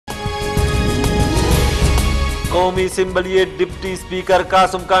قومی assembly deputy speaker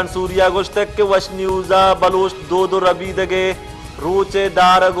Qasim Khan سوریا گشتک کے وش نیوزا بلوچ دو ربیدگے روچے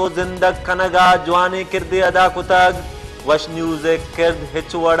دارگو زندگ کنگا جوانے کردے ادا کتگ وش نیوز کرد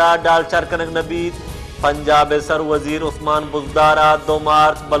ہچوڑا ڈال چرکنگ نبید پنجاب سر وزیر عثمان بزدارا 2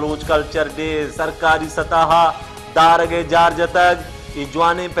 مارچ بلوچ کلچر ڈے سرکاری سطح دارگے جارجتگ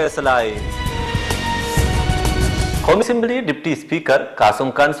جوانے فیصلائے قومی assembly deputy speaker Qasim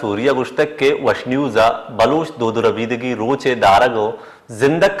Khan سوریا گشتک کے وش نیوزا بلوچ دو ربیدگی روچے دارگو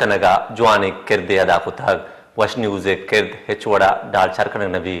زندگ کنگا جوانے کردے ادا کتگ وش نیوز کرد ہچوڑا ڈال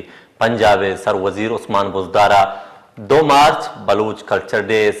چرکنگ نبی پنجاب سر وزیر عثمان بزدارا 2 مارچ بلوچ کلچر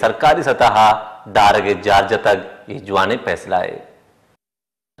ڈے سرکاری سطح دارگے جارجتگ یہ جوانے فیصلہ ہے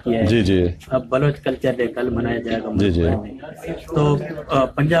جی اب بلوچ کلچر ڈے کل منایا جائے گا تو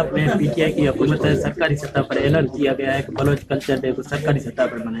پنجاب میں پی ٹی آئی کی حکومت سرکاری سطح پر اعلان کیا گیا ہے کہ بلوچ کلچر ڈے کو سرکاری سطح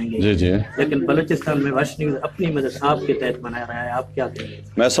پر منائیں گے لیکن بلوچستان میں وش نیوز اپنی مدد آپ کے تحت منا رہا ہے، آپ کیا کہیں گے؟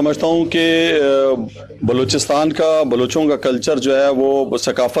 میں سمجھتا ہوں کہ بلوچستان کا بلوچوں کا کلچر جو ہے وہ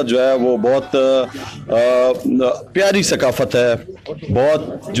ثقافت جو ہے وہ بہت پیاری ثقافت ہے،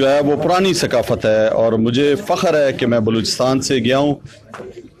 بہت جو ہے وہ پرانی ثقافت ہے، اور مجھے فخر ہے کہ میں بلوچستان سے گیا ہوں،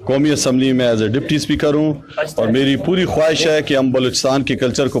 قومی اسمبلی میں ایز اے ڈپٹی اسپیکر ہوں، اور میری پوری خواہش ہے کہ ہم بلوچستان کے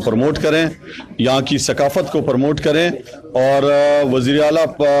کلچر کو پروموٹ کریں، یہاں کی ثقافت کو پروموٹ کریں، اور وزیر اعلیٰ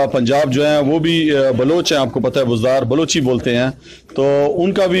پنجاب جو ہیں وہ بھی بلوچ ہیں، آپ کو پتہ ہے بزدار بلوچی بولتے ہیں، تو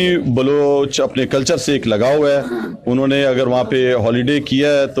ان کا بھی بلوچ اپنے کلچر سے ایک لگاؤ ہے، انہوں نے اگر وہاں پہ ہالیڈے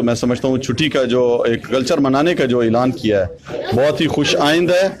کیا ہے تو میں سمجھتا ہوں چھٹی کا جو ایک کلچر منانے کا جو اعلان کیا ہے بہت ہی خوش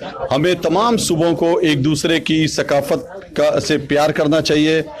آئند ہے۔ ہمیں تمام صوبوں کو ایک دوسرے کی ثقافت سے پیار کرنا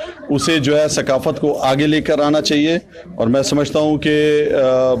چاہیے، اسے جو ہے ثقافت کو آگے لے کر آنا چاہیے، اور میں سمجھتا ہوں کہ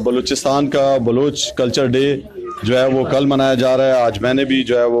بلوچستان کا بلوچ کلچر ڈے جو ہے وہ کل منایا جا رہا ہے۔ آج میں نے بھی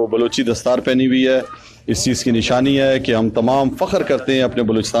جو ہے وہ بلوچی دستار پہنی ہوئی ہے، اس چیز کی نشانی ہے کہ ہم تمام فخر کرتے ہیں اپنے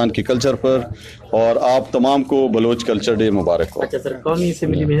بلوچستان کے کلچر پر، اور آپ تمام کو بلوچ کلچر ڈے مبارک ہو۔ اچھا سر، قومی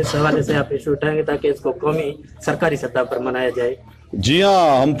اسمبلی میں اس حوالے سے آپ ایشو اٹھائیں گے تاکہ اس کو قومی سرکاری سطح پر منایا جائے؟ جی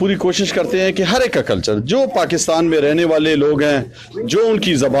ہاں، ہم پوری کوشش کرتے ہیں کہ ہر ایک کا کلچر، جو پاکستان میں رہنے والے لوگ ہیں، جو ان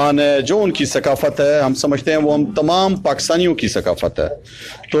کی زبان ہے، جو ان کی ثقافت ہے، ہم سمجھتے ہیں وہ ہم تمام پاکستانیوں کی ثقافت ہے،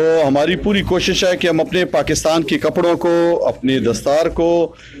 تو ہماری پوری کوشش ہے کہ ہم اپنے پاکستان کے کپڑوں کو، اپنے دستار کو،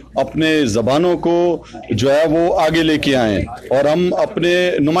 اپنے زبانوں کو جو ہے وہ آگے لے کے آئیں، اور ہم اپنے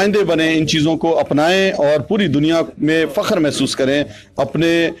نمائندے بنیں، ان چیزوں کو اپنائیں، اور پوری دنیا میں فخر محسوس کریں،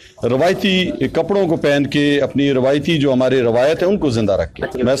 اپنے روایتی کپڑوں کو پہن کے، اپنی روایتی جو ہمارے روایت ہے ان کو زندہ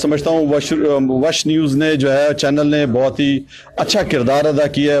رکھیں۔ میں سمجھتا ہوں وش نیوز نے جو ہے چینل نے بہت ہی اچھا کردار ادا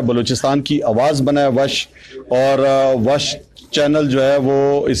کیا ہے، بلوچستان کی آواز بنا ہے وش، اور وش چینل جو ہے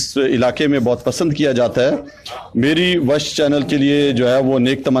وہ اس علاقے میں بہت پسند کیا جاتا ہے۔ میری وش چینل کے لیے جو ہے وہ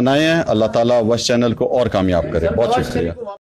نیک تمنائیں ہیں، اللہ تعالیٰ وش چینل کو اور کامیاب کرے۔ بہت شکریہ۔